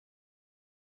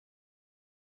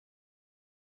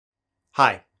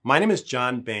Hi, my name is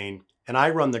John Bayne, and I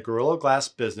run the Gorilla Glass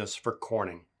business for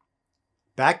Corning.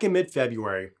 Back in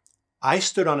mid-February, I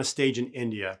stood on a stage in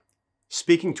India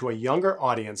speaking to a younger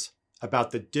audience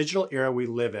about the digital era we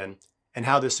live in and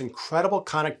how this incredible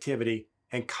connectivity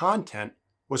and content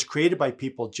was created by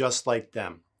people just like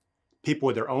them, people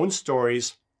with their own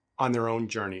stories on their own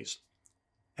journeys.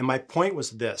 And my point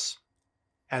was this: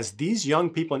 as these young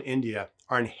people in India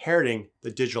are inheriting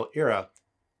the digital era,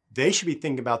 they should be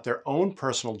thinking about their own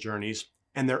personal journeys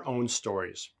and their own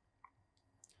stories.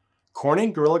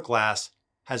 Corning Gorilla Glass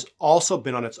has also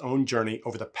been on its own journey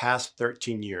over the past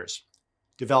 13 years,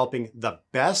 developing the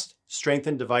best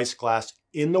strengthened device glass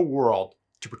in the world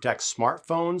to protect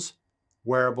smartphones,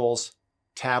 wearables,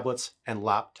 tablets, and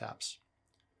laptops.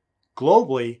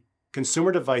 Globally,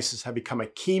 consumer devices have become a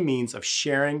key means of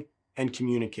sharing and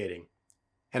communicating,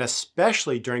 and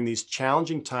especially during these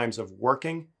challenging times of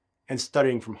working and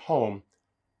studying from home,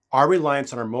 our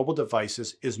reliance on our mobile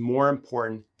devices is more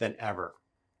important than ever.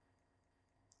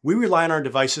 We rely on our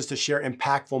devices to share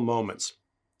impactful moments.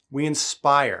 We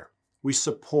inspire, we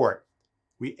support,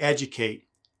 we educate,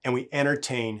 and we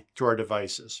entertain through our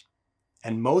devices.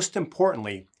 And most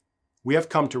importantly, we have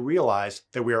come to realize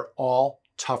that we are all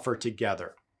tougher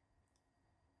together.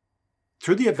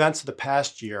 Through the events of the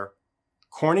past year,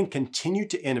 Corning continued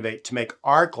to innovate to make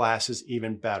our glasses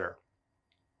even better.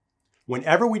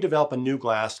 Whenever we develop a new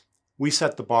glass, we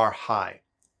set the bar high.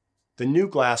 The new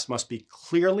glass must be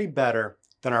clearly better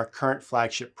than our current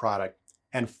flagship product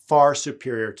and far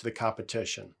superior to the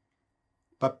competition.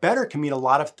 But better can mean a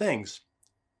lot of things.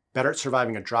 Better at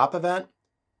surviving a drop event,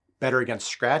 better against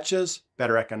scratches,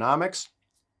 better economics.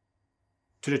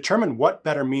 To determine what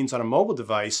better means on a mobile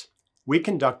device, we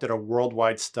conducted a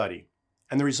worldwide study,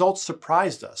 and the results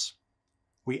surprised us.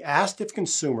 We asked if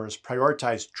consumers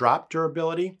prioritize drop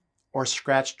durability or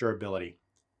scratch durability,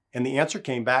 and the answer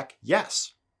came back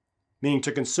yes, meaning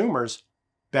to consumers,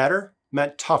 better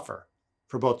meant tougher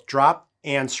for both drop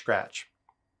and scratch.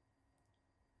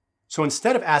 So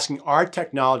instead of asking our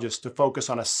technologists to focus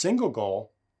on a single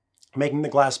goal, making the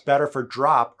glass better for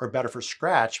drop or better for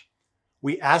scratch,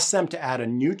 we asked them to add a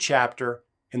new chapter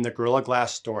in the Gorilla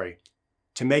Glass story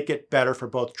to make it better for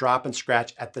both drop and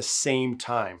scratch at the same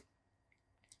time.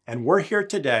 And we're here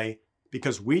today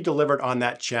because we delivered on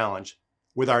that challenge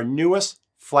with our newest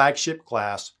flagship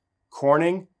glass,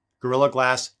 Corning Gorilla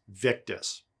Glass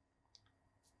Victus.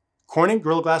 Corning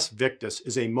Gorilla Glass Victus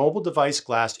is a mobile device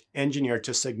glass engineered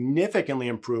to significantly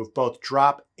improve both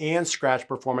drop and scratch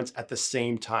performance at the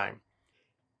same time.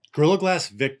 Gorilla Glass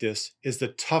Victus is the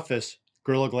toughest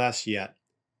Gorilla Glass yet,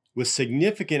 with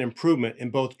significant improvement in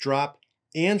both drop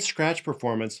and scratch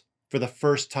performance for the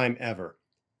first time ever.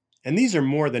 And these are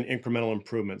more than incremental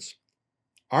improvements.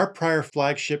 Our prior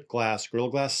flagship glass, Gorilla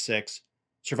Glass 6,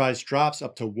 survives drops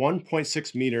up to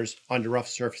 1.6 meters onto rough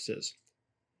surfaces.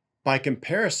 By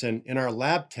comparison, in our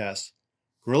lab tests,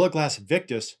 Gorilla Glass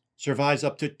Victus survives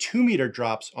up to 2-meter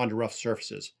drops onto rough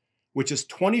surfaces, which is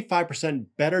 25%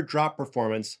 better drop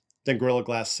performance than Gorilla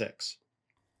Glass 6.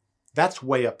 That's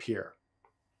way up here.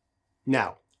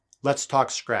 Now, let's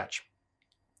talk scratch.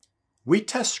 We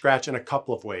test scratch in a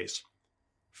couple of ways.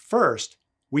 First,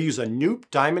 we use a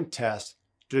Knoop diamond test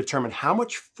to determine how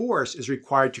much force is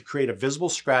required to create a visible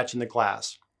scratch in the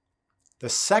glass. The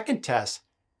second test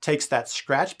takes that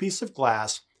scratch piece of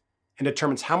glass and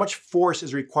determines how much force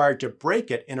is required to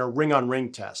break it in a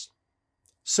ring-on-ring test.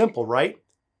 Simple, right?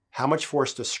 How much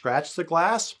force to scratch the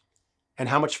glass and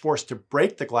how much force to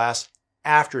break the glass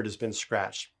after it has been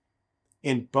scratched.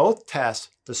 In both tests,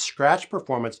 the scratch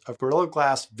performance of Gorilla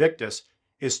Glass Victus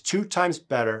is 2 times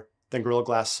better than Gorilla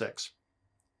Glass 6.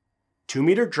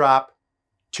 2-meter drop,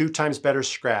 2 times better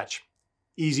scratch.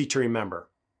 Easy to remember.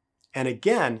 And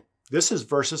again, this is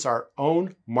versus our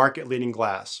own market-leading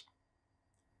glass.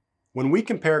 When we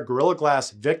compare Gorilla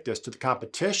Glass Victus to the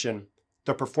competition,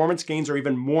 the performance gains are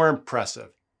even more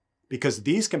impressive because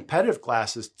these competitive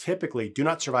glasses typically do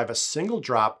not survive a single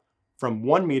drop from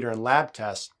 1 meter in lab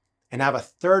tests and have a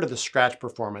third of the scratch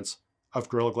performance of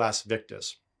Gorilla Glass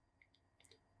Victus.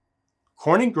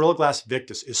 Corning Gorilla Glass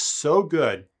Victus is so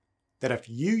good that if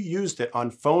you used it on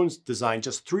phones designed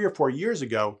just 3 or 4 years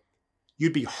ago,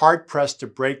 you'd be hard-pressed to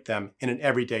break them in an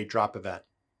everyday drop event.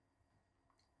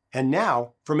 And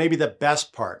now, for maybe the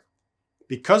best part.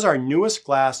 Because our newest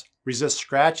glass resists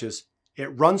scratches,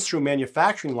 it runs through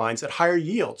manufacturing lines at higher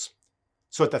yields.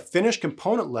 So at the finished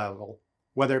component level,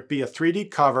 whether it be a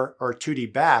 3D cover or a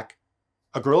 2D back,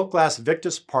 a Gorilla Glass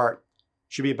Victus part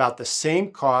should be about the same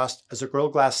cost as a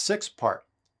Gorilla Glass 6 part.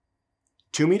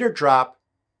 2-meter drop,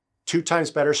 2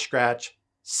 times better scratch,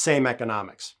 same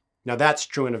economics. Now that's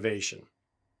true innovation.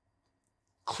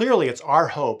 Clearly, it's our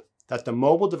hope that the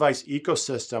mobile device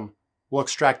ecosystem will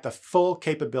extract the full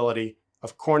capability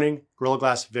of Corning Gorilla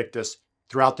Glass Victus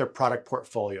throughout their product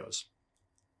portfolios.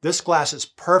 This glass is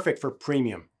perfect for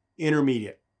premium,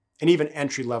 intermediate, and even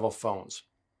entry-level phones.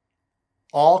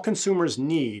 All consumers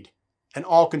need and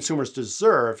all consumers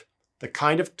deserve the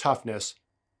kind of toughness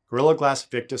Gorilla Glass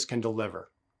Victus can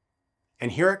deliver.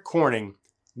 And here at Corning,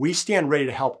 we stand ready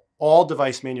to help all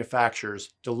device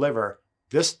manufacturers deliver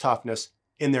this toughness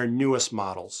in their newest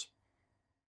models.